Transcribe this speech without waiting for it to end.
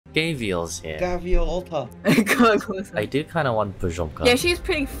Gavial's here. Gavial Alta. I do kind of want Pajomka. Yeah, she's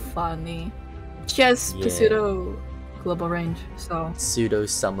pretty funny. She has pseudo global range, so. Pseudo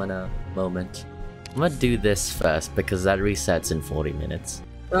summoner moment. I'm gonna do this first because that resets in 40 minutes.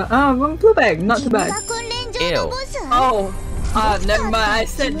 Blue bag, not too bad. Ew. Oh, never mind. I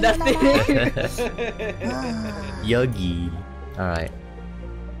said nothing. Yogi. Alright.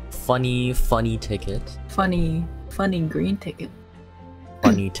 Funny ticket. Funny green ticket.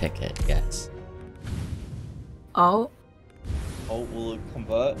 Funny ticket, yes. Oh. Oh, will it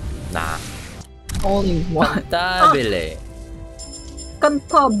convert? Nah. Only one. Cantabile.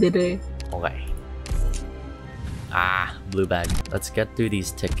 Cantabile. Okay. Ah, blue bag. Let's get through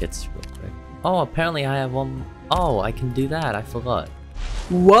these tickets real quick. Oh, apparently I have one. Oh, I can do that. I forgot.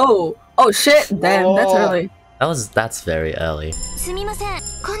 Whoa. Oh shit. Damn, Whoa. that's early. That's very early.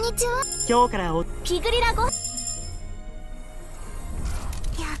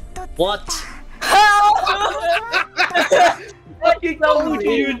 What? Fucking told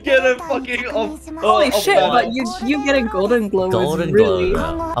you you'd get a fucking Holy shit, but you get a golden glow is really...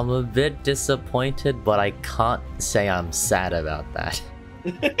 I'm a bit disappointed, but I can't say I'm sad about that.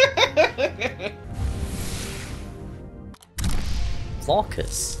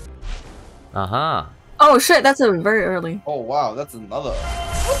 Focus. Oh shit, that's a very early. Oh wow, that's another.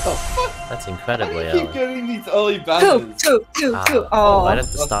 What the fuck? That's incredibly I keep early. getting these early badges. Two. Oh, I have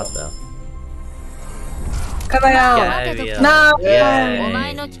to start though. Come on out. Yeah, No.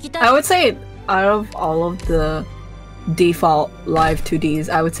 Yay. I would say out of all of the default live 2Ds,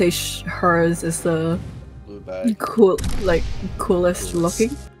 I would say hers is the Blue bag. coolest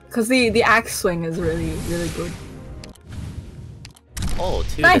looking. Cause the axe swing is really good. Oh,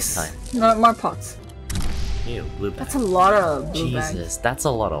 two Nice. this time. No more pots. Ew, blue bag. That's a lot of blue Jesus, bags. that's a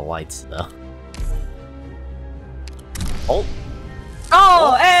lot of whites though. Oh,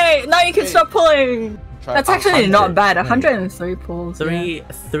 Oh, hey! Now you can start pulling. Try That's actually 100. not bad. 103 pulls. three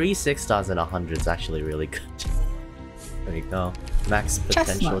 6-stars and 100 is actually really good. There you go. Max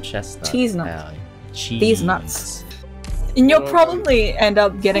potential chestnut. Cheese nut. Yeah, cheese. These nuts. And you'll probably end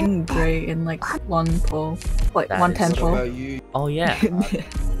up getting gray in like one pull, like That 110 is What pull. about you? Oh yeah.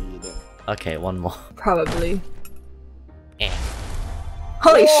 Okay, one more. Probably. Eh.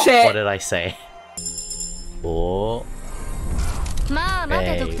 Holy Oh! shit! What did I say? Oh.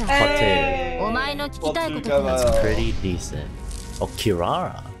 Hey, that's pretty decent. Oh,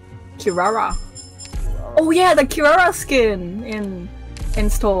 Kirara. Kirara. Oh yeah, the Kirara skin in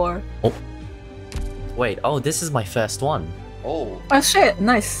store. Oh. Wait, oh, this is my first one. Oh Oh shit,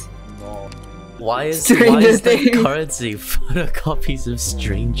 nice. no. Why is Stranger the Things. currency photocopies of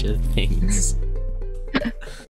Stranger Things?